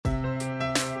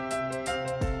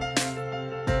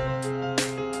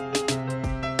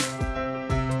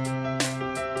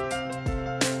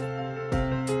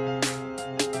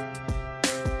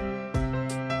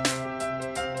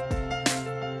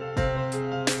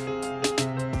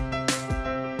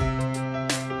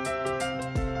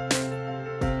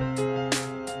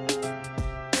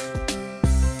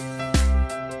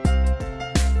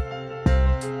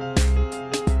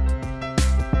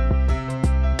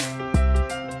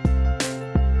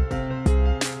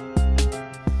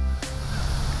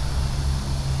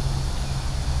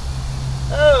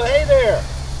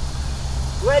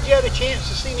chance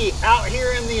to see me out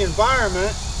here in the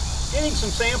environment, getting some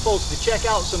samples to check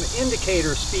out some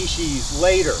indicator species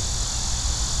later.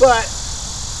 But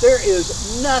there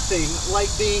is nothing like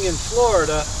being in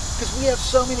Florida because we have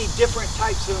so many different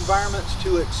types of environments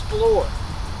to explore.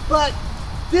 But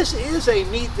this is a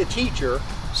Meet the Teacher,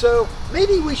 so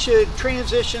maybe we should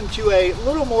transition to a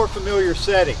little more familiar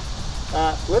setting.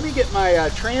 Let me get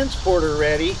my transporter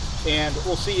ready and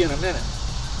we'll see you in a minute.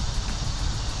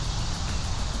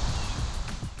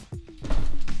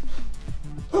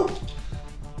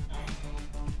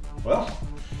 Well,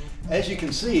 as you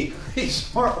can see, these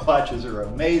smartwatches are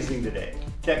amazing today.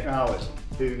 Technology,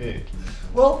 who knew?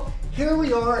 Well, here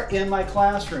we are in my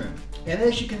classroom, and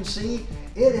as you can see,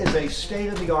 it is a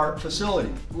state-of-the-art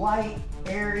facility. Light,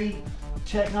 airy,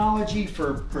 technology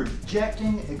for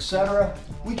projecting, etc.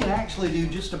 We can actually do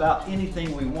just about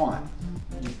anything we want.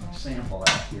 Let me sample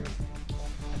out here.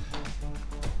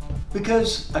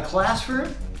 Because a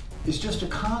classroom is just a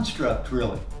construct,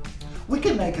 really. We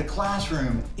can make a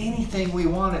classroom anything we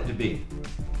want it to be.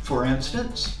 For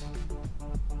instance,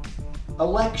 a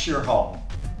lecture hall.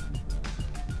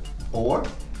 Or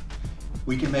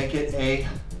we can make it a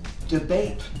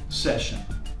debate session.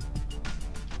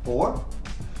 Or,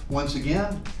 once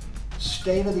again,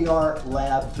 state-of-the-art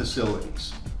lab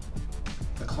facilities.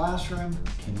 A classroom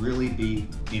can really be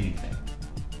anything.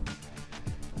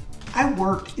 I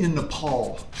worked in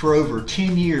Nepal for over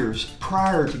 10 years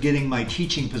prior to getting my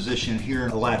teaching position here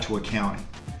in Alachua County.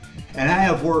 And I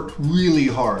have worked really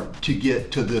hard to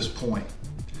get to this point.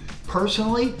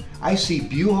 Personally, I see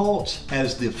Buchholz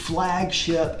as the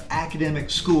flagship academic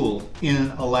school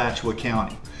in Alachua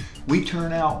County. We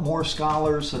turn out more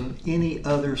scholars than any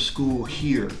other school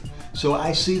here, so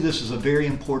I see this as a very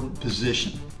important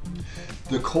position.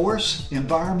 The course,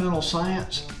 Environmental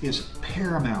Science, is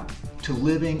paramount to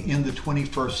living in the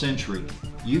 21st century.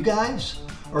 You guys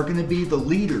are going to be the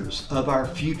leaders of our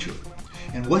future.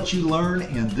 And what you learn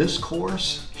in this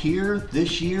course here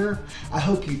this year, I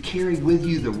hope you carry with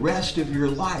you the rest of your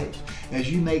life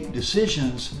as you make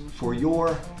decisions for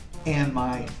your and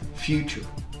my future.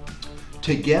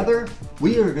 Together,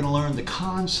 we are going to learn the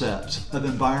concepts of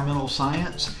environmental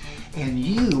science, and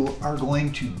you are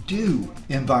going to do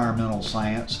environmental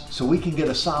science so we can get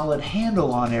a solid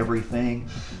handle on everything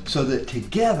so that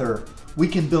together we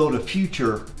can build a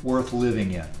future worth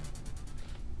living in.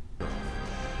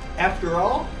 After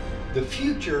all, the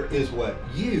future is what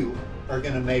you are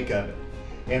going to make of it.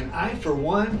 And I, for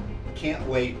one, can't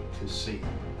wait to see.